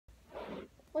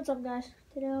What's up, guys?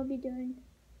 Today I'll be doing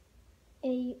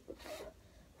a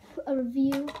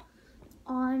review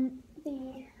on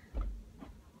the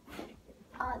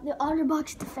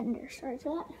OtterBox Defender. Sorry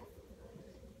for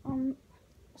that.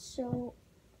 So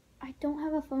I don't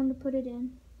have a phone to put it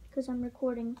in because I'm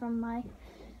recording from my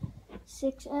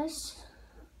 6S.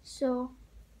 So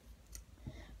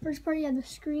first part, you have the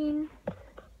screen.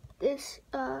 This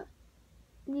you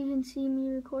can see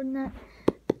me recording that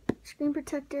screen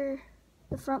protector.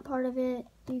 The front part of it,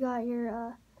 you got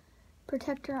your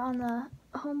protector on the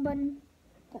home button.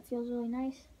 That feels really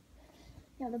nice.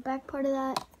 Now the back part of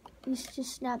that, you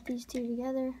just snap these two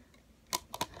together.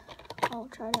 I'll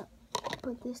try to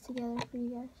put this together for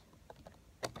you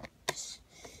guys.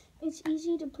 It's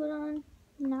easy to put on,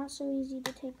 not so easy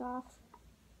to take off.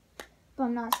 But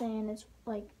I'm not saying it's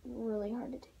like really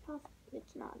hard to take off.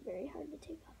 It's not very hard to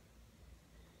take off.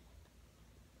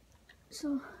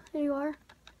 So there you are.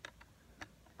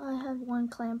 I have one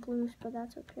clamp loose, but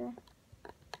that's okay.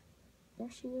 There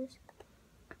she is.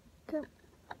 Okay.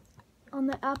 On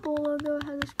the Apple logo, it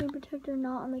has a screen protector,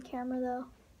 not on the camera though.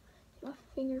 My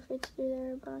finger fits through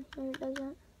there, but on here it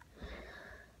doesn't.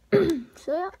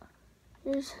 So yeah,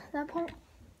 here's that part.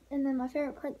 And then my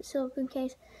favorite part, the silicone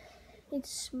case. It's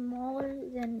smaller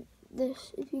than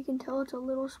this. If you can tell, it's a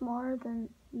little smaller than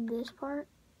this part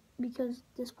because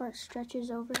this part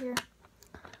stretches over here.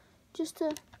 Just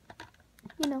to,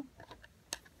 you know,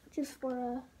 just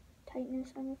for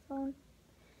tightness on your phone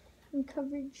and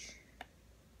coverage.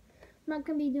 I'm not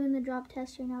going to be doing the drop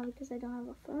test right now because I don't have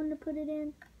a phone to put it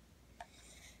in.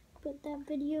 But that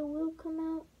video will come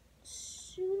out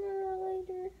sooner or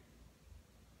later.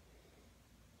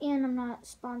 And I'm not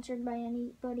sponsored by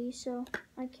anybody, so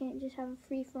I can't just have a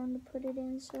free phone to put it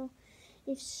in. So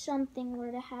if something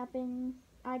were to happen,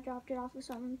 I dropped it off of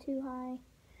something too high,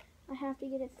 I have to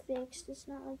get it fixed. It's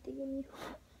not like they give me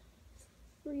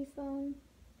free phone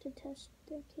to test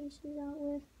their cases out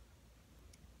with.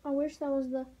 I wish that was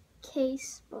the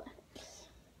case, but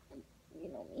you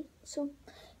know me. So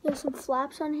there's some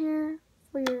flaps on here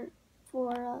for the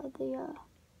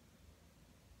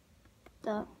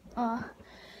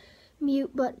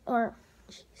mute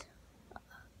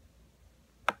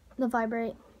the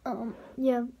vibrate.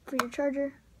 Yeah, for your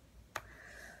charger,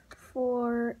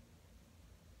 for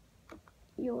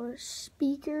your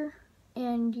speaker,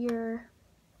 and your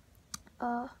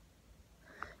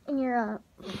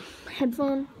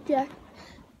headphone jack.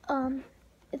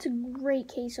 It's a great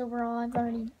case overall. I've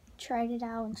already tried it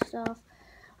out and stuff.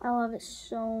 I love it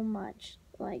so much.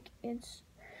 Like, it's,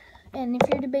 and if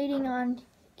you're debating on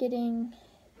getting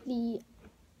the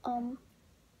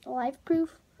life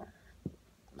proof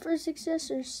for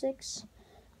 6S or 6,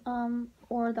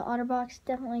 or the OtterBox,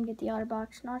 definitely get the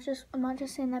OtterBox. I'm not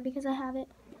just saying that because I have it.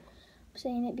 I'm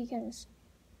saying it because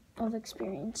of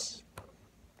experience.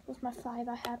 With my 5,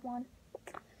 I had one,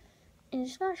 and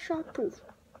it's not shockproof.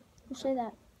 I'll say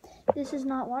that. This is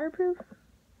not waterproof.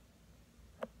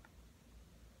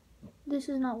 This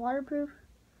is not waterproof.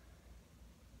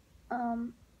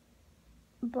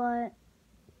 But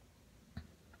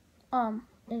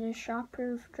it is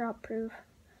shockproof, drop-proof.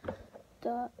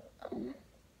 The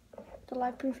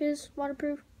life-proof is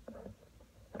waterproof,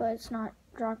 but it's not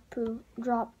drop-proof,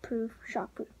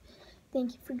 shockproof.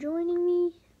 Thank you for joining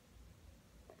me,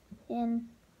 and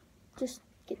just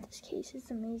get this case.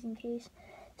 It's an amazing case,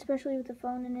 especially with the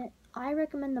phone in it. I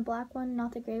recommend the black one,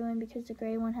 not the gray one, because the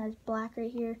gray one has black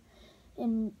right here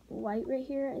and white right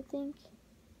here, I think,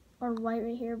 or white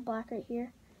right here, black right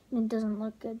here, and it doesn't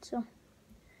look good. So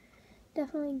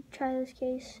definitely try this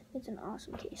case. It's an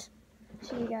awesome case.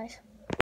 See you guys.